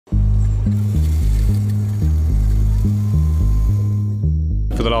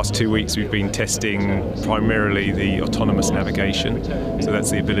For the last 2 weeks we've been testing primarily the autonomous navigation. So that's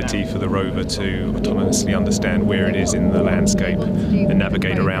the ability for the rover to autonomously understand where it is in the landscape and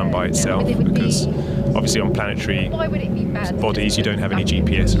navigate around by itself, because obviously on planetary bodies you don't have any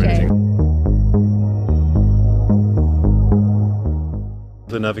GPS or anything.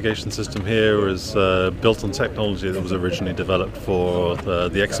 The navigation system here is built on technology that was originally developed for the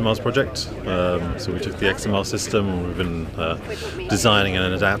ExoMars project. So we took the ExoMars system and we've been designing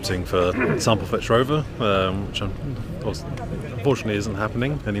and adapting for Sample Fetch Rover, which unfortunately isn't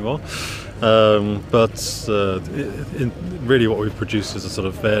happening anymore. Really what we've produced is a sort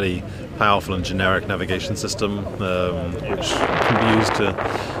of fairly powerful and generic navigation system which can be used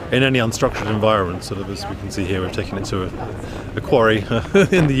in any unstructured environment. Sort of as we can see here, we've taken it to a quarry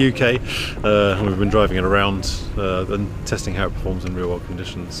in the UK and we've been driving it around and testing how it performs in real world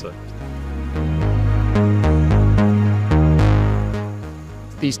conditions. So.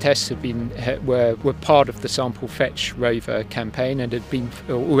 These tests were part of the Sample Fetch Rover campaign and had been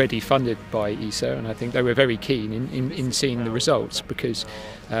already funded by ESA, and I think they were very keen in seeing the results, because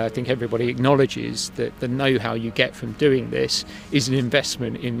I think everybody acknowledges that the know-how you get from doing this is an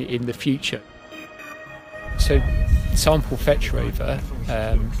investment in the future. So Sample Fetch Rover,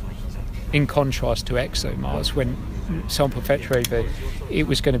 in contrast to ExoMars, when Sample Fetch Rover, it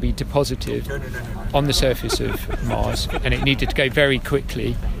was going to be deposited on the surface of Mars, and it needed to go very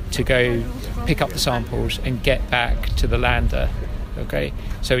quickly to go pick up the samples and get back to the lander. Okay,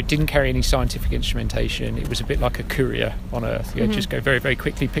 so it didn't carry any scientific instrumentation. It was a bit like a courier on Earth. You just go very, very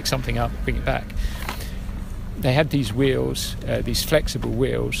quickly, pick something up, bring it back. They had these wheels, these flexible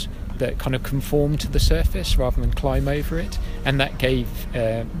wheels that kind of conform to the surface rather than climb over it, and that gave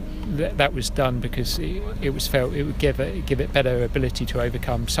that was done because it was felt it would give it better ability to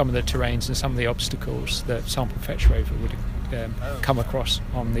overcome some of the terrains and some of the obstacles that Sample Fetch Rover would come across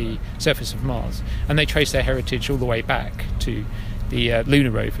on the surface of Mars. And they trace their heritage all the way back to the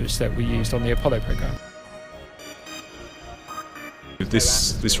lunar rovers that we used on the Apollo program.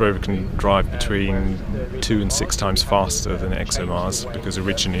 This rover can drive between 2 and 6 times faster than ExoMars, because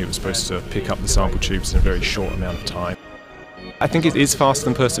originally it was supposed to pick up the sample tubes in a very short amount of time. I think it is faster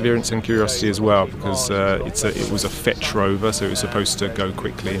than Perseverance and Curiosity as well, because it was a fetch rover, so it was supposed to go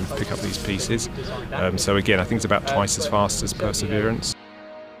quickly and pick up these pieces. So again, I think it's about twice as fast as Perseverance.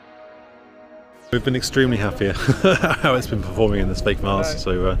 We've been extremely happy how it's been performing in this fake Mars.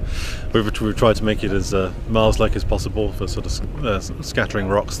 So we've tried to make it as Mars-like as possible for sort of scattering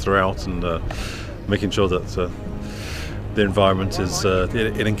rocks throughout and making sure that the environment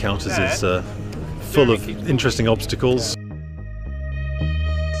it encounters is full of interesting obstacles.